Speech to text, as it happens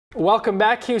Welcome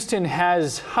back. Houston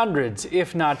has hundreds,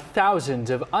 if not thousands,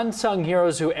 of unsung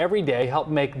heroes who every day help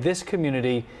make this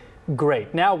community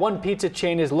great. Now, one pizza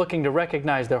chain is looking to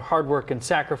recognize their hard work and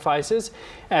sacrifices.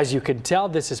 As you can tell,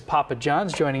 this is Papa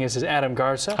John's. Joining us is Adam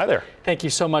Garza. Hi there. Thank you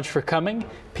so much for coming.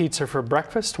 Pizza for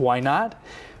breakfast, why not?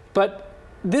 But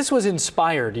this was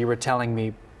inspired, you were telling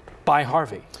me, by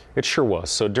Harvey. It sure was.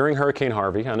 So during Hurricane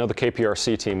Harvey, I know the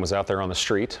KPRC team was out there on the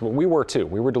street. Well, we were too.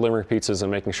 We were delivering pizzas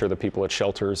and making sure that people at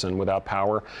shelters and without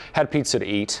power had pizza to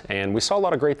eat. And we saw a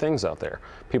lot of great things out there.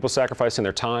 People sacrificing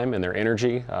their time and their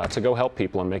energy to go help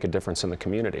people and make a difference in the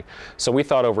community. So we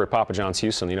thought over at Papa John's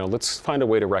Houston, let's find a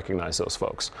way to recognize those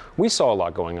folks. We saw a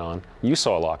lot going on. You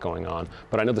saw a lot going on.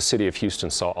 But I know the city of Houston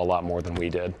saw a lot more than we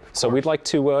did. So we'd like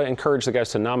to encourage the guys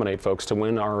to nominate folks to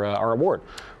win our award.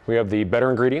 We have the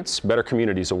Better Ingredients, Better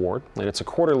Communities Award, and it's a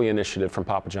quarterly initiative from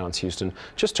Papa John's Houston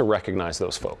just to recognize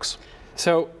those folks.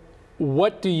 So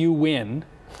what do you win?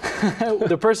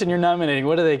 The person you're nominating,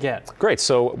 what do they get? Great.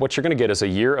 So what you're going to get is a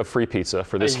year of free pizza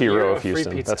for this hero of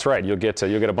Houston. That's right. You'll get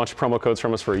a bunch of promo codes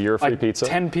from us for a year of free pizza.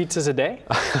 10 pizzas a day?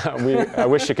 I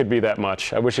wish it could be that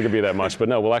much. I wish it could be that much. But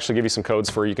no, we'll actually give you some codes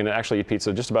for you can actually eat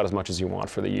pizza just about as much as you want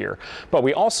for the year. But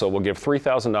we also will give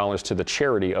 $3,000 to the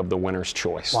charity of the winner's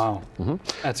choice. Wow.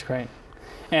 That's great.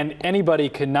 And anybody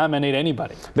can nominate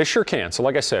anybody. They sure can. So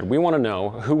like I said, we want to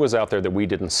know who was out there that we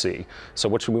didn't see. So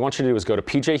what we want you to do is go to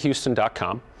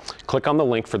pjhouston.com, click on the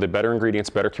link for the Better Ingredients,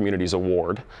 Better Communities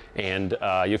Award, and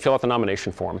you fill out the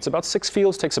nomination form. It's about 6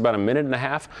 fields, takes about a minute and a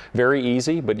half. Very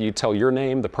easy, but you tell your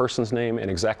name, the person's name, and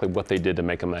exactly what they did to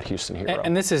make them that Houston hero.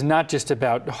 And this is not just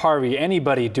about Harvey.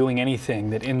 Anybody doing anything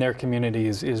that in their community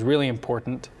is really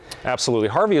important. Absolutely.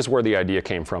 Harvey is where the idea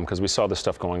came from because we saw this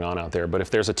stuff going on out there. But if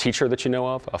there's a teacher that you know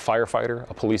of, a firefighter,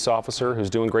 a police officer who's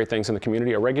doing great things in the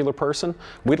community, a regular person,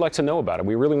 we'd like to know about it.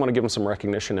 We really want to give them some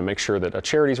recognition and make sure that a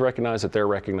charity's recognized, that they're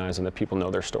recognized, and that people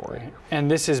know their story. And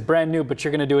this is brand new, but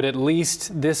you're going to do it at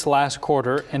least this last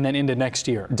quarter and then into next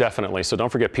year. Definitely. So don't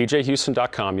forget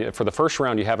pjhouston.com. For the first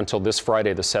round, you have until this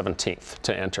Friday, the 17th,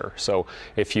 to enter. So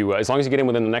if you, as long as you get in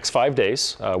within the next 5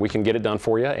 days, we can get it done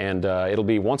for you, and it'll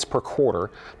be once per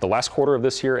quarter. The last quarter of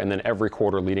this year, and then every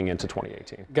quarter leading into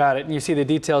 2018. Got it. And you see the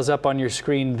details up on your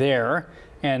screen there,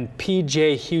 and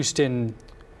pjhouston.com.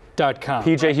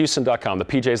 pjhouston.com. The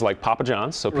PJ is like Papa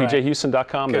John's, so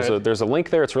pjhouston.com. There's a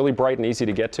link there. It's really bright and easy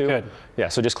to get to. Good. Yeah,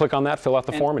 so just click on that, fill out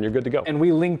the form, and you're good to go. And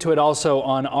we link to it also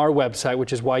on our website,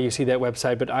 which is why you see that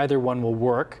website, but either one will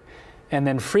work. And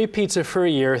then free pizza for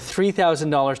a year,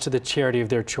 $3,000 to the charity of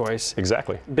their choice.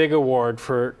 Exactly. Big award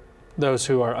for those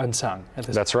who are unsung at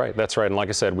this That's right. That's right. And like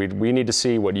I said, we need to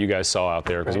see what you guys saw out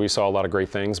there because we saw a lot of great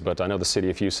things, but I know the city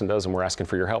of Houston does, and we're asking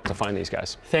for your help to find these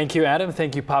guys. Thank you, Adam.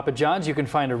 Thank you, Papa John's. You can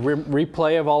find a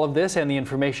replay of all of this and the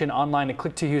information online at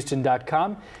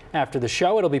click2houston.com. After the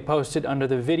show, it'll be posted under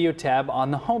the video tab on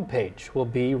the homepage. We'll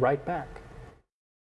be right back.